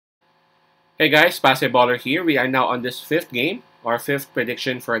Hey guys, Baller here. We are now on this fifth game, our fifth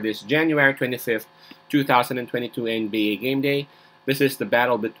prediction for this January 25th, 2022 NBA Game Day. This is the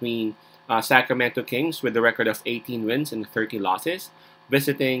battle between Sacramento Kings with the record of 18 wins and 30 losses,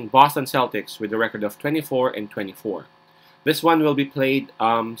 visiting Boston Celtics with the record of 24 and 24. This one will be played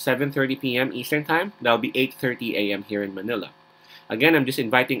 7:30 p.m. Eastern Time. That'll be 8:30 a.m. here in Manila. Again, I'm just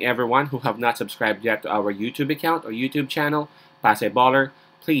inviting everyone who have not subscribed yet to our YouTube account or YouTube channel, Baller.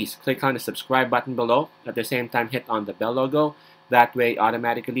 Please click on the subscribe button below. At the same time, hit on the bell logo. That way,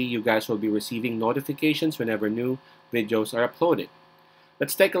 automatically, you guys will be receiving notifications whenever new videos are uploaded.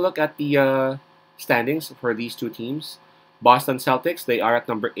 Let's take a look at the standings for these two teams. Boston Celtics, they are at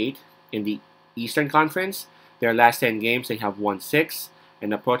number 8 in the Eastern Conference. Their last 10 games, they have won 6.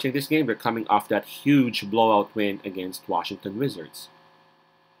 And approaching this game, they're coming off that huge blowout win against Washington Wizards.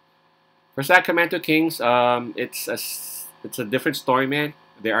 For Sacramento Kings, it's a different story, man.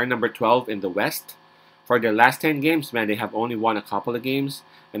 They are number 12 in the West. For their last 10 games, man, they have only won a couple of games.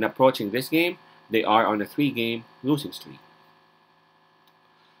 And approaching this game, they are on a 3-game losing streak.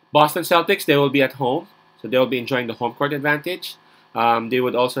 Boston Celtics, they will be at home. So they will be enjoying the home court advantage. They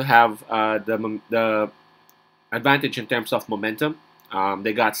would also have the advantage in terms of momentum.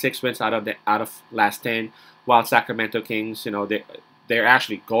 They got 6 wins out of last 10, while Sacramento Kings, they're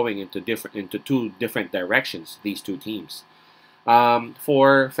actually going into two different directions. These two teams.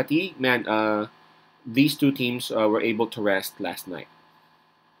 For fatigue, man, these two teams were able to rest last night.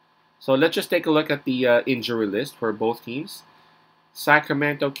 So let's just take a look at the injury list for both teams.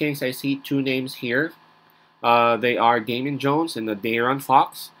 Sacramento Kings, I see 2 names here. They are Damian Jones and De'Aaron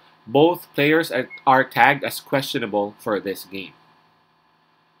Fox. Both players are tagged as questionable for this game.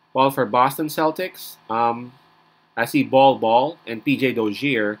 While for Boston Celtics, I see Ball and PJ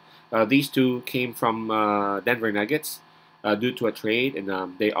Dozier. These two came from Denver Nuggets due to a trade,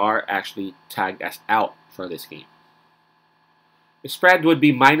 and they are actually tagged as out for this game. The spread would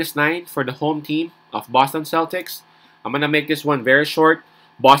be -9 for the home team of Boston Celtics. I'm going to make this one very short.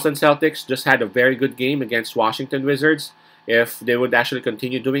 Boston Celtics just had a very good game against Washington Wizards. If they would actually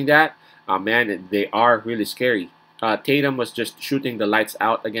continue doing that, man, they are really scary. Tatum was just shooting the lights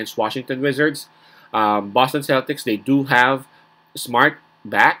out against Washington Wizards. Boston Celtics, they do have Smart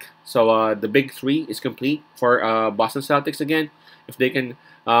back. So the big 3 is complete for Boston Celtics again. If they can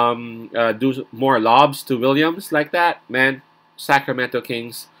do more lobs to Williams like that, man, Sacramento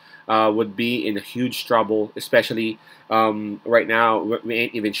Kings would be in a huge trouble, especially right now. We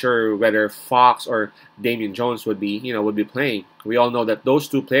ain't even sure whether Fox or Damian Jones would be playing. We all know that those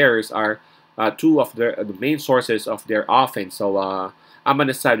two players are 2 of the main sources of their offense. So I'm going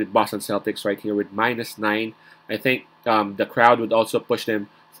to side with Boston Celtics right here with -9. I think the crowd would also push them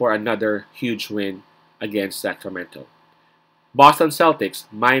for another huge win against Sacramento. Boston Celtics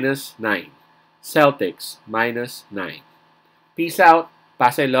 -9. Celtics -9. Peace out,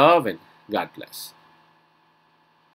 pass love, and God bless.